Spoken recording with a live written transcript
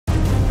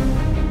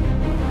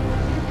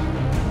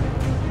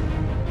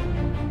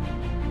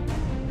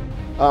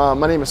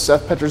My name is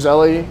Seth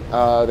Petruzelli.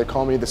 They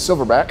call me the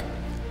Silverback.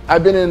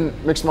 I've been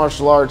in mixed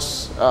martial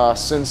arts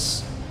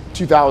since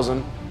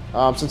 2000,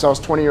 since I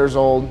was 20 years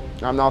old.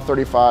 I'm now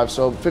 35,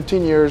 so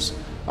 15 years.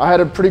 I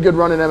had a pretty good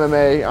run in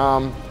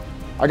MMA.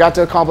 I got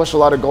to accomplish a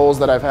lot of goals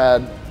that I've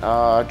had.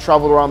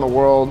 Traveled around the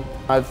world.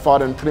 I've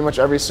fought in pretty much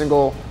every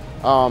single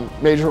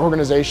major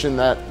organization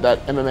that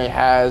MMA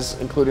has,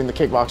 including the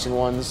kickboxing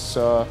ones.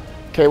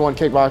 K1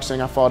 Kickboxing,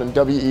 I fought in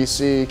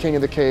WEC, King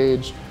of the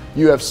Cage,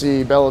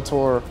 UFC,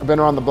 Bellator. I've been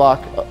around the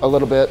block a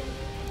little bit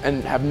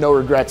and have no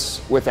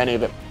regrets with any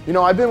of it. You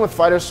know, I've been with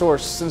Fighter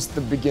Source since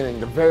the beginning,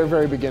 the very,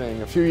 very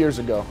beginning, a few years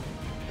ago.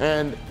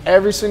 And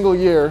every single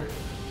year,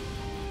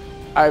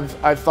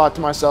 I've thought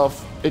to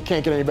myself, it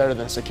can't get any better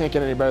than this, it can't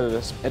get any better than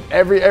this. And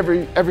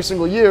every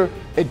single year,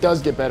 it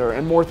does get better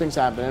and more things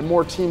happen and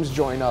more teams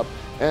join up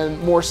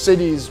and more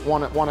cities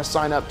want to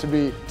sign up to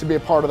be a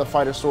part of the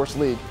Fighter Source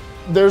League.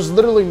 There's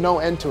literally no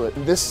end to it.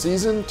 This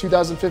season,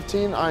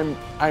 2015, I'm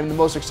the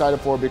most excited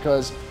for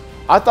because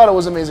I thought it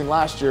was amazing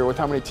last year with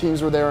how many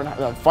teams were there and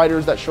the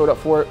fighters that showed up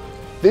for it.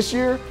 This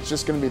year, it's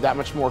just going to be that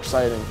much more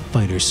exciting.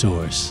 Fighter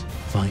Source.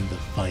 Find the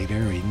fighter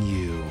in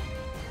you.